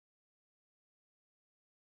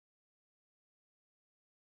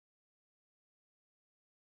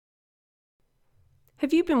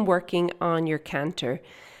Have you been working on your canter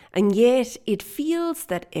and yet it feels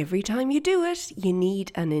that every time you do it, you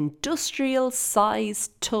need an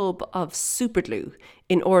industrial-sized tub of super glue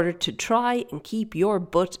in order to try and keep your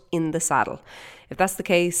butt in the saddle? If that's the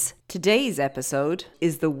case, today's episode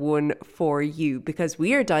is the one for you because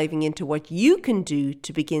we are diving into what you can do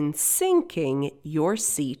to begin syncing your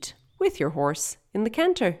seat with your horse in the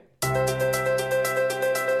canter.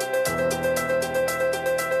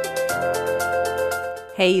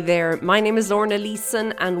 Hey there, my name is Lorna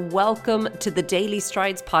Leeson and welcome to the Daily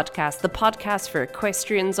Strides podcast, the podcast for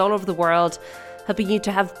equestrians all over the world, helping you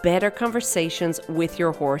to have better conversations with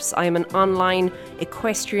your horse. I am an online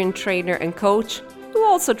equestrian trainer and coach who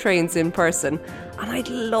also trains in person, and I'd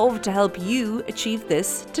love to help you achieve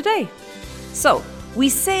this today. So, we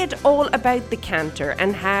said all about the canter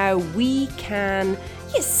and how we can,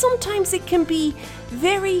 yes, sometimes it can be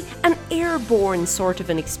very an airborne sort of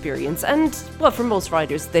an experience. And, well, for most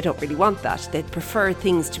riders, they don't really want that. They'd prefer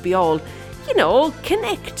things to be all,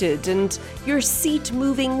 connected and your seat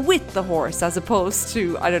moving with the horse as opposed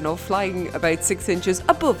to, flying about 6 inches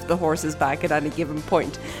above the horse's back at any given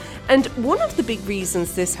point. And one of the big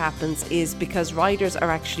reasons this happens is because riders are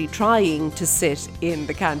actually trying to sit in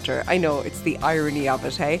the canter. I know, it's the irony of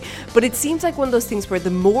it, hey? But it seems like one of those things where the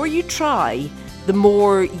more you try, the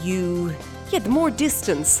more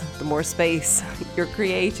distance, the more space you're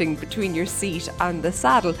creating between your seat and the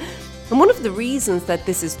saddle. And one of the reasons that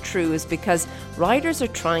this is true is because riders are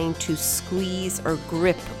trying to squeeze or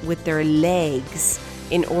grip with their legs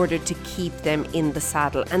in order to keep them in the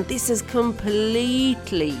saddle. And this is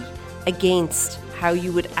completely against how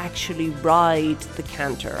you would actually ride the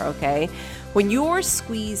canter, okay? When you're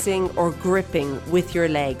squeezing or gripping with your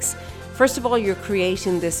legs, first of all, you're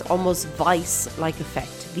creating this almost vice-like effect,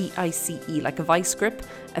 V-I-C-E, like a vice grip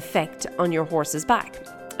effect on your horse's back.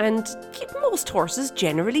 And most horses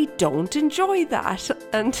generally don't enjoy that.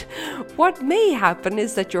 And what may happen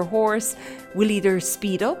is that your horse will either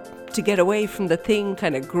speed up to get away from the thing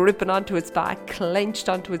kind of gripping onto its back, clenched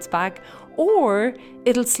onto its back, or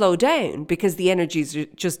it'll slow down because the energy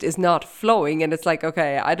just is not flowing and it's like,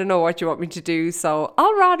 okay, I don't know what you want me to do, so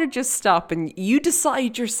I'll rather just stop and you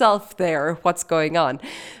decide yourself there what's going on.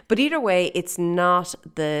 But either way, it's not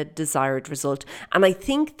the desired result. And I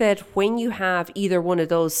think that when you have either one of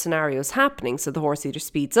those scenarios happening, so the horse either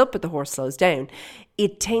speeds up or the horse slows down,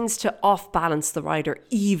 it tends to off-balance the rider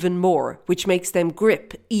even more, which makes them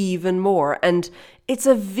grip even more. And it's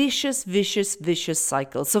a vicious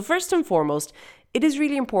cycle. So first and foremost, it is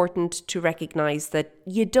really important to recognize that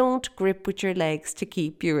you don't grip with your legs to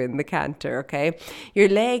keep you in the canter, okay? Your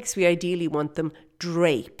legs, we ideally want them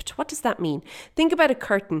draped. What does that mean? Think about a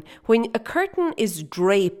curtain. When a curtain is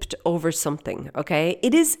draped over something, okay,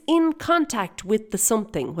 it is in contact with the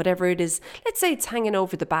something, whatever it is. Let's say it's hanging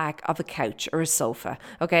over the back of a couch or a sofa,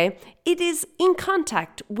 okay? It is in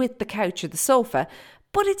contact with the couch or the sofa,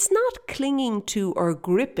 but it's not clinging to or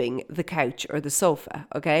gripping the couch or the sofa,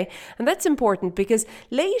 okay? And that's important because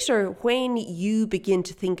later when you begin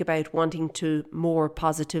to think about wanting to more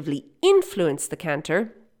positively influence the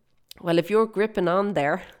canter, well, if you're gripping on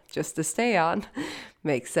there just to stay on,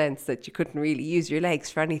 makes sense that you couldn't really use your legs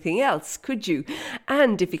for anything else, could you?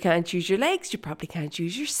 And if you can't use your legs, you probably can't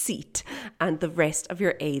use your seat and the rest of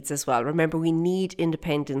your aids as well. Remember, we need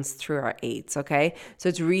independence through our aids, okay? So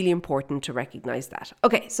it's really important to recognize that.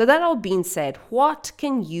 Okay, so that all being said, what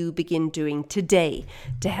can you begin doing today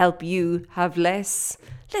to help you have less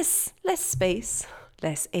space,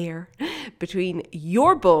 less air between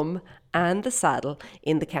your bum and the saddle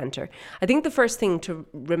in the canter? I think the first thing to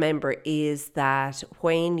remember is that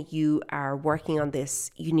when you are working on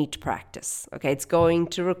this, you need to practice. Okay, it's going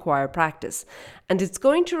to require practice and it's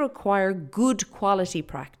going to require good quality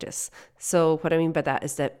practice. So what I mean by that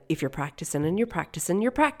is that if you're practicing and you're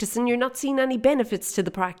not seeing any benefits to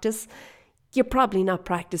the practice, you're probably not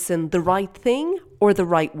practicing the right thing or the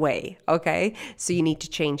right way, okay? So you need to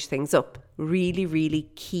change things up. Really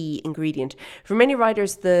key ingredient. For many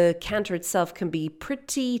riders, the canter itself can be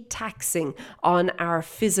pretty taxing on our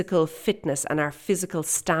physical fitness and our physical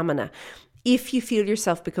stamina. If you feel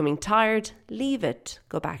yourself becoming tired, leave it.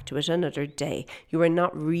 Go back to it another day. You are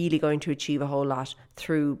not really going to achieve a whole lot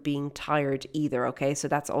through being tired either, okay? So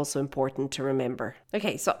that's also important to remember.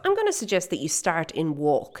 Okay, so I'm going to suggest that you start in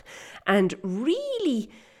walk and really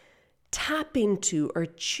tap into or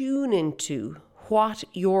tune into what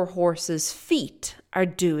your horse's feet are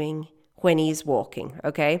doing when he's walking,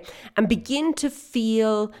 okay? And begin to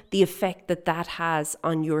feel the effect that has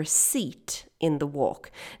on your seat in the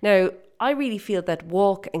walk. Now, I really feel that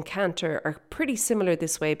walk and canter are pretty similar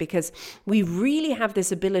this way, because we really have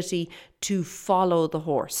this ability to follow the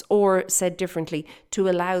horse, or said differently, to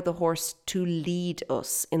allow the horse to lead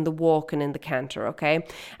us in the walk and in the canter, okay?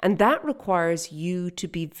 And that requires you to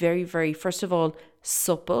be very, very, first of all,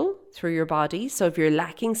 supple through your body. So if you're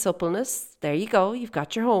lacking suppleness, there you go. You've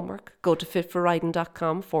got your homework. Go to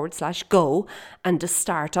fitforriding.com/go and to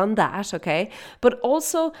start on that, okay? But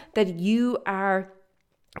also that you are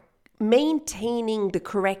maintaining the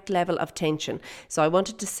correct level of tension. So I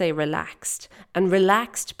wanted to say relaxed, and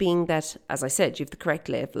relaxed being that, as I said, you have the correct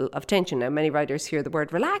level of tension. Now, many riders hear the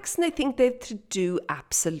word relax and they think they have to do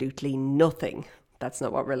absolutely nothing. That's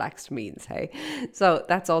not what relaxed means, hey? So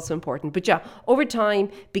that's also important. But yeah, over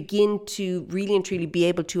time, begin to really and truly be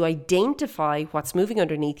able to identify what's moving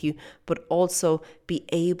underneath you, but also be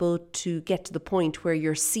able to get to the point where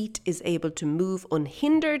your seat is able to move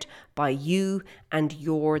unhindered by you and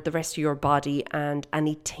the rest of your body, and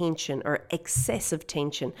any tension or excessive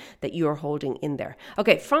tension that you are holding in there.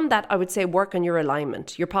 Okay, from that, I would say work on your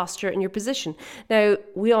alignment, your posture and your position. Now,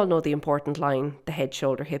 we all know the important line, the head,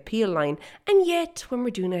 shoulder, hip, heel line, and yet when we're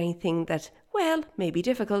doing anything that, well, may be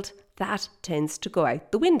difficult, that tends to go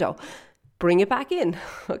out the window. Bring it back in,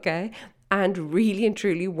 okay? And really and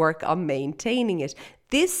truly work on maintaining it.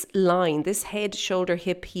 This line, this head, shoulder,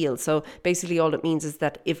 hip, heel. So basically all it means is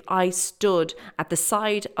that if I stood at the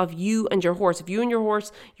side of you and your horse, if you and your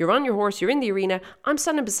horse, you're on your horse, you're in the arena, I'm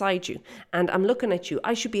standing beside you and I'm looking at you,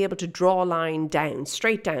 I should be able to draw a line down,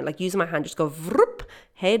 straight down, like using my hand, just go vroop,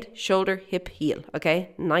 head, shoulder, hip, heel.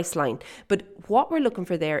 Okay, nice line. But what we're looking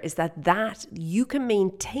for there is that you can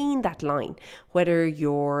maintain that line, whether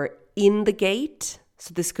you're in the gait.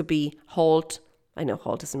 So this could be halt. I know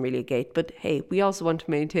halt isn't really a gait, but hey, we also want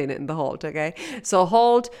to maintain it in the halt, okay? So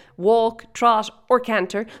halt, walk, trot, or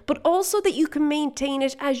canter, but also that you can maintain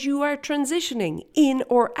it as you are transitioning in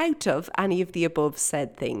or out of any of the above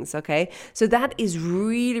said things, okay? So that is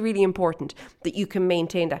really, really important that you can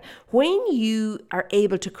maintain that. When you are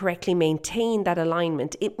able to correctly maintain that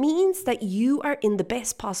alignment, it means that you are in the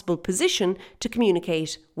best possible position to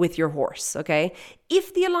communicate with your horse, okay?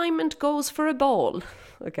 If the alignment goes for a ball,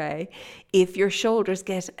 okay, if your shoulders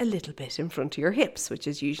get a little bit in front of your hips, which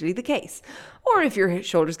is usually the case, or if your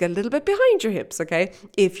shoulders get a little bit behind your hips, okay,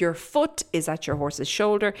 if your foot is at your horse's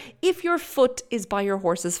shoulder, if your foot is by your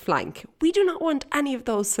horse's flank, we do not want any of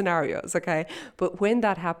those scenarios, okay? But when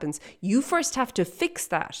that happens, you first have to fix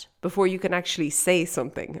that before you can actually say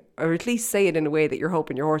something, or at least say it in a way that you're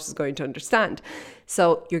hoping your horse is going to understand.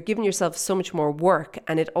 So you're giving yourself so much more work,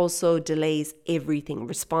 and it also delays everything.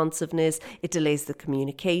 Responsiveness, it delays the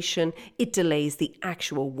communication, it delays the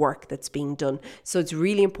actual work that's being done. So it's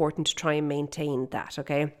really important to try and maintain that,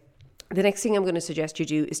 okay? The next thing I'm going to suggest you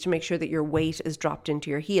do is to make sure that your weight is dropped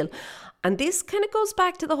into your heel. And this kind of goes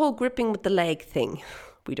back to the whole gripping with the leg thing.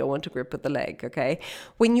 We don't want to grip with the leg, okay?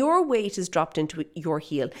 When your weight is dropped into your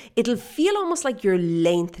heel, it'll feel almost like you're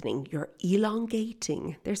lengthening, you're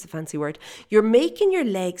elongating. There's the fancy word. You're making your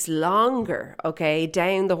legs longer, okay,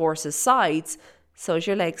 down the horse's sides, so as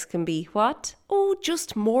your legs can be what? Oh,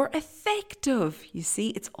 just more effective. You see,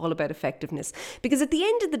 it's all about effectiveness. Because at the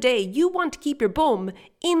end of the day, you want to keep your bum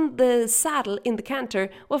in the saddle, in the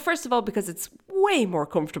canter. Well, first of all, because it's way more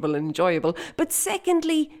comfortable and enjoyable. But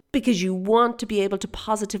secondly, because you want to be able to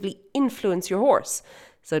positively influence your horse.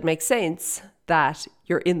 So it makes sense that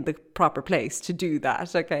you're in the proper place to do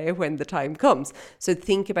that, okay, when the time comes. So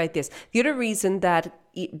think about this. The other reason that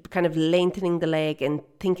kind of lengthening the leg and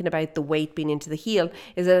thinking about the weight being into the heel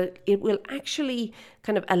is that it will actually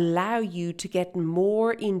kind of allow you to get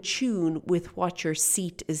more in tune with what your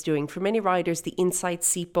seat is doing. For many riders, the inside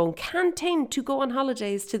seat bone can tend to go on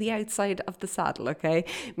holidays to the outside of the saddle, okay?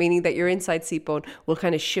 Meaning that your inside seat bone will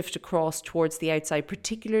kind of shift across towards the outside,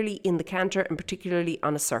 particularly in the canter and particularly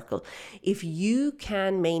on a circle. If you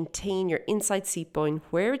can maintain your inside seat bone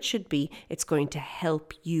where it should be, it's going to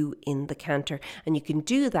help you in the canter. And you can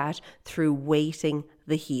do that through weighting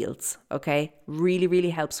the heels, okay? Really, really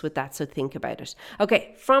helps with that, so think about it.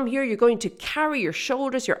 Okay, from here, you're going to carry your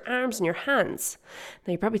shoulders, your arms, and your hands.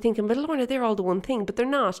 Now, you're probably thinking, but Lorna, they're all the one thing, but they're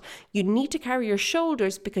not. You need to carry your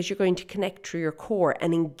shoulders because you're going to connect through your core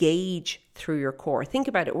and engage through your core. Think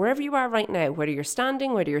about it, wherever you are right now, whether you're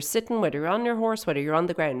standing, whether you're sitting, whether you're on your horse, whether you're on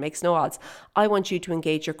the ground, makes no odds. I want you to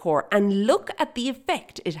engage your core and look at the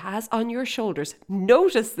effect it has on your shoulders.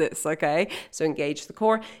 Notice this, okay? So engage the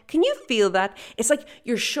core. Can you feel that? It's like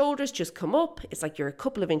your shoulders just come up. It's like you're a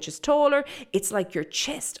couple of inches taller. It's like your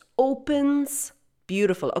chest opens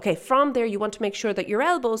Beautiful. Okay, from there, you want to make sure that your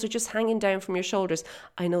elbows are just hanging down from your shoulders.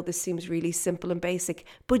 I know this seems really simple and basic,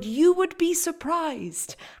 but you would be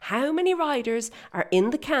surprised how many riders are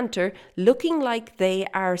in the canter looking like they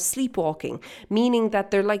are sleepwalking, meaning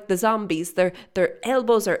that they're like the zombies. Their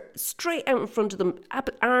elbows are straight out in front of them.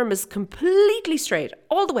 Arm is completely straight,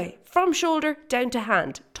 all the way from shoulder down to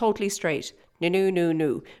hand, totally straight.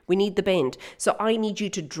 No. We need the bend. So I need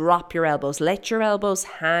you to drop your elbows. Let your elbows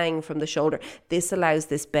hang from the shoulder. This allows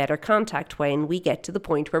this better contact when we get to the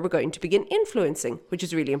point where we're going to begin influencing, which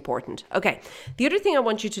is really important. Okay. The other thing I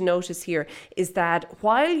want you to notice here is that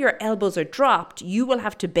while your elbows are dropped, you will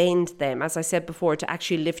have to bend them, as I said before, to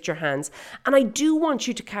actually lift your hands. And I do want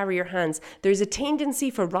you to carry your hands. There's a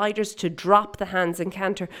tendency for riders to drop the hands in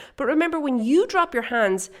canter. But remember, when you drop your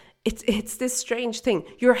hands, it's this strange thing.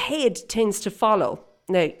 Your head tends to follow.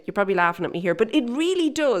 Now, you're probably laughing at me here, but it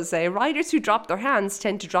really does. Riders who drop their hands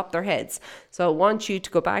tend to drop their heads. So I want you to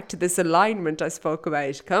go back to this alignment I spoke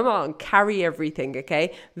about. Come on, carry everything,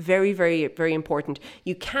 okay? Very, very, very important.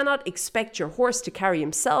 You cannot expect your horse to carry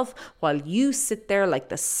himself while you sit there like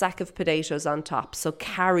the sack of potatoes on top. So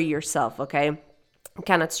carry yourself, okay? I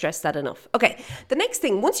cannot stress that enough. Okay, the next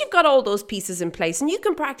thing, once you've got all those pieces in place, and you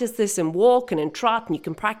can practice this in walk and in trot, and you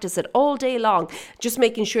can practice it all day long, just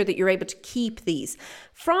making sure that you're able to keep these.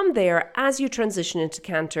 From there, as you transition into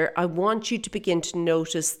canter, I want you to begin to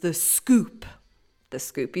notice the scoop. The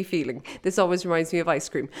scoopy feeling. This always reminds me of ice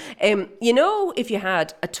cream. You know, if you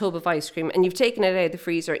had a tub of ice cream and you've taken it out of the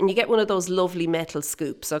freezer and you get one of those lovely metal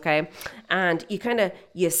scoops, okay? And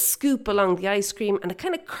you scoop along the ice cream and it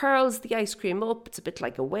kind of curls the ice cream up. It's a bit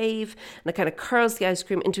like a wave, and it kind of curls the ice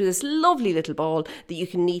cream into this lovely little ball that you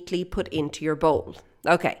can neatly put into your bowl.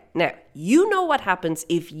 Okay, now, you know what happens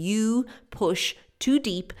if you push too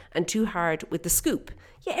deep and too hard with the scoop.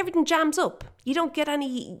 Yeah, everything jams up. You don't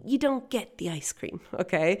get the ice cream,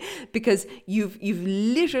 okay? Because you've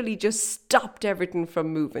literally just stopped everything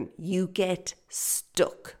from moving. You get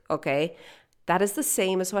stuck, okay? That is the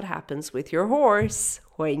same as what happens with your horse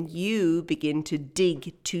when you begin to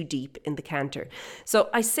dig too deep in the canter. So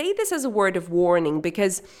I say this as a word of warning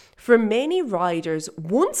because for many riders,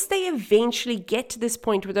 once they eventually get to this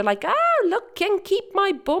point where they're like, look, can keep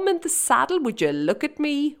my bum in the saddle, would you look at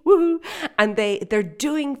me? Woohoo! And they're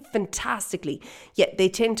doing fantastically. Yet they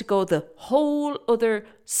tend to go the whole other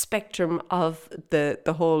spectrum of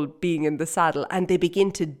the whole being in the saddle, and they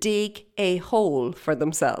begin to dig a hole for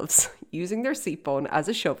themselves using their seat bone as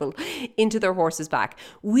a shovel into their horse's back.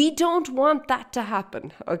 We don't want that to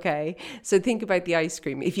happen, okay? So think about the ice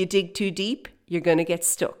cream. If you dig too deep, you're going to get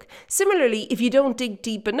stuck. Similarly, if you don't dig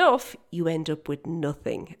deep enough, you end up with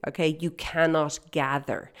nothing, okay? You cannot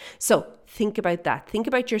gather. So think about that. Think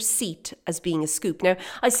about your seat as being a scoop. Now,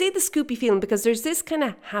 I say the scoopy feeling because there's this kind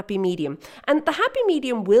of happy medium. And the happy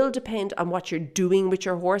medium will depend on what you're doing with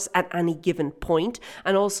your horse at any given point,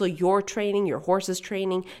 and also your training, your horse's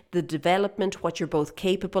training, the development, what you're both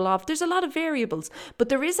capable of. There's a lot of variables, but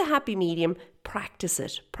there is a happy medium. Practice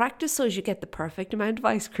it. Practice so as you get the perfect amount of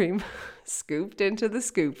ice cream scooped into the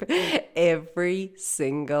scoop every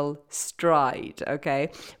single stride,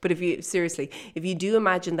 okay? But if you do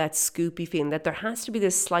imagine that scoopy feeling, that there has to be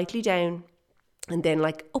this slightly down and then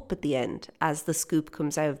like up at the end as the scoop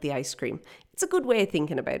comes out of the ice cream. It's a good way of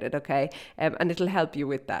thinking about it, okay? And it'll help you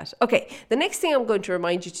with that. Okay, the next thing I'm going to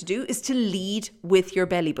remind you to do is to lead with your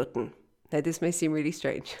belly button. Now, this may seem really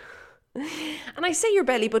strange. And I say your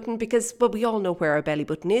belly button because, well, we all know where our belly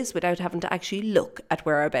button is without having to actually look at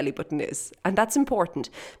where our belly button is. And that's important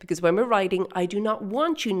because when we're riding, I do not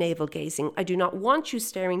want you navel gazing. I do not want you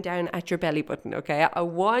staring down at your belly button, okay? I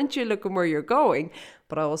want you looking where you're going,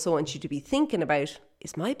 but I also want you to be thinking about,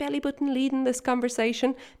 is my belly button leading this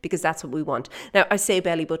conversation? Because that's what we want. Now, I say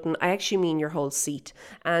belly button, I actually mean your whole seat.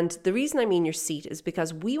 And the reason I mean your seat is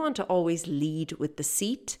because we want to always lead with the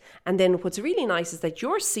seat. And then what's really nice is that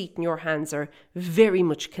your seat and your hands are very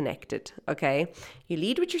much connected, okay? You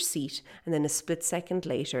lead with your seat, and then a split second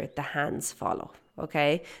later, the hands follow.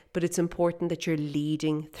 Okay, but it's important that you're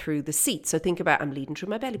leading through the seat. So think about, I'm leading through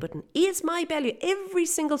my belly button. Is my belly, every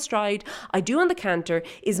single stride I do on the canter,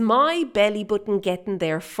 is my belly button getting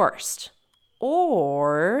there first?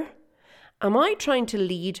 Or am I trying to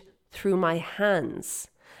lead through my hands?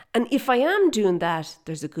 And if I am doing that,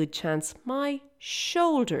 there's a good chance my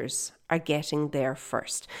shoulders are getting there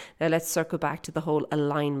first. Now let's circle back to the whole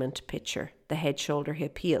alignment picture, the head, shoulder,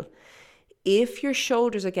 hip, heel. If your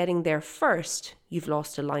shoulders are getting there first, you've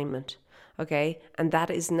lost alignment, okay? And that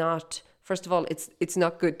is not, first of all, it's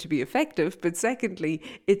not good to be effective, but secondly,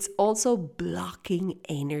 it's also blocking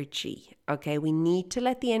energy, okay? We need to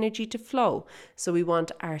let the energy to flow. So we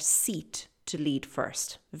want our seat to lead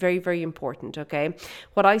first. Very, very important, okay?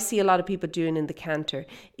 What I see a lot of people doing in the canter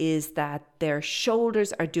is that their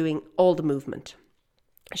shoulders are doing all the movement.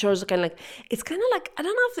 Shoulders are kind of like, I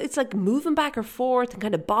don't know if it's like moving back or forth and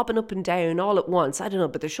kind of bobbing up and down all at once. I don't know,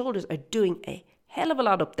 but their shoulders are doing a hell of a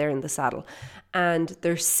lot up there in the saddle. And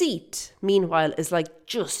their seat, meanwhile, is like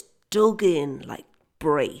just dug in, like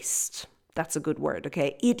braced. That's a good word,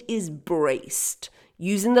 okay? It is braced.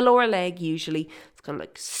 Using the lower leg, usually, it's kind of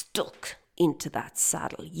like stuck into that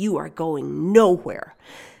saddle. You are going nowhere.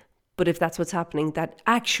 But if that's what's happening, that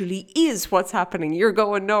actually is what's happening. You're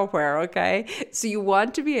going nowhere, okay? So you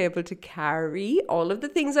want to be able to carry all of the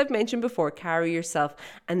things I've mentioned before, carry yourself,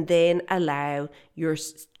 and then allow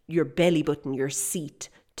your belly button, your seat,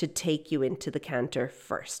 to take you into the canter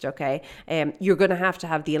first, okay? You're going to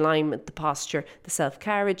have the alignment, the posture, the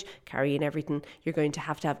self-carriage, carrying everything. You're going to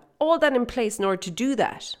have all that in place in order to do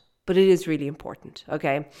that. But it is really important,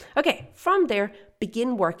 okay? Okay, from there,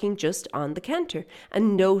 begin working just on the canter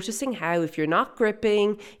and noticing how, if you're not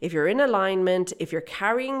gripping, if you're in alignment, if you're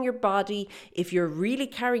carrying your body, if you're really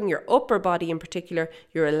carrying your upper body in particular,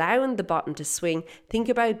 you're allowing the bottom to swing. Think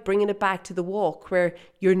about bringing it back to the walk where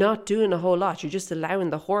you're not doing a whole lot. You're just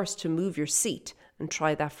allowing the horse to move your seat, and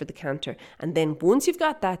try that for the canter. And then once you've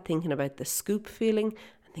got that, thinking about the scoop feeling,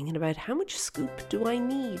 thinking about how much scoop do I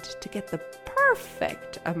need to get the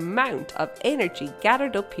perfect amount of energy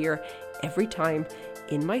gathered up here every time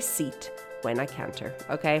in my seat when I canter,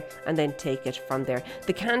 okay? And then take it from there.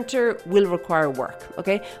 The canter will require work,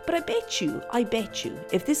 okay? But I bet you,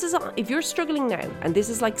 if you're struggling now and this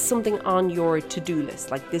is like something on your to-do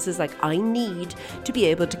list, like this is like, I need to be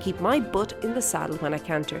able to keep my butt in the saddle when I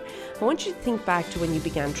canter. I want you to think back to when you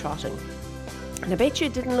began trotting. And I bet you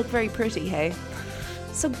it didn't look very pretty, hey?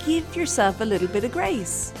 So give yourself a little bit of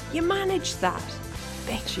grace. You manage that.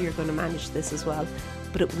 Bet you you're going to manage this as well.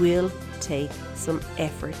 But it will take some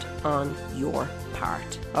effort on your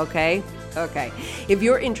part. Okay? Okay. If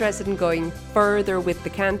you're interested in going further with the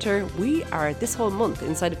canter, this whole month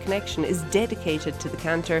Inside of Connection is dedicated to the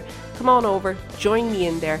canter. Come on over, join me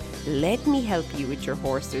in there. Let me help you with your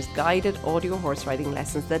horse. There's guided audio horse riding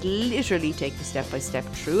lessons that literally take you step by step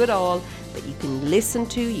through it all, that you can listen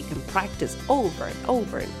to, you can practice over and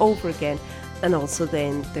over and over again. And also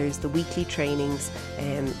then there's the weekly trainings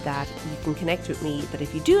that you can connect with me, that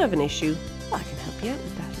if you do have an issue, I can help you out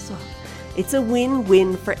with that as well. It's a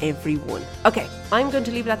win-win for everyone. Okay, I'm going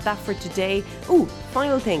to leave it at that for today. Oh,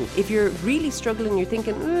 final thing. If you're really struggling, you're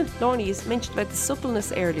thinking, Lorna, you mentioned about the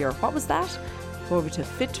suppleness earlier. What was that? Go over to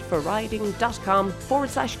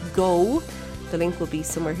fitforriding.com/go. The link will be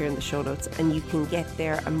somewhere here in the show notes, and you can get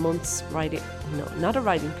there a month's riding, no, not a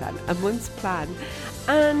riding plan, a month's plan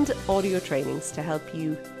and audio trainings to help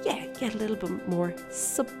you, get a little bit more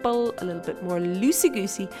supple, a little bit more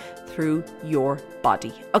loosey-goosey through your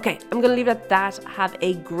body. Okay, I'm going to leave it at that. Have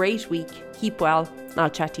a great week. Keep well. I'll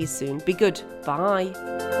chat to you soon. Be good. Bye.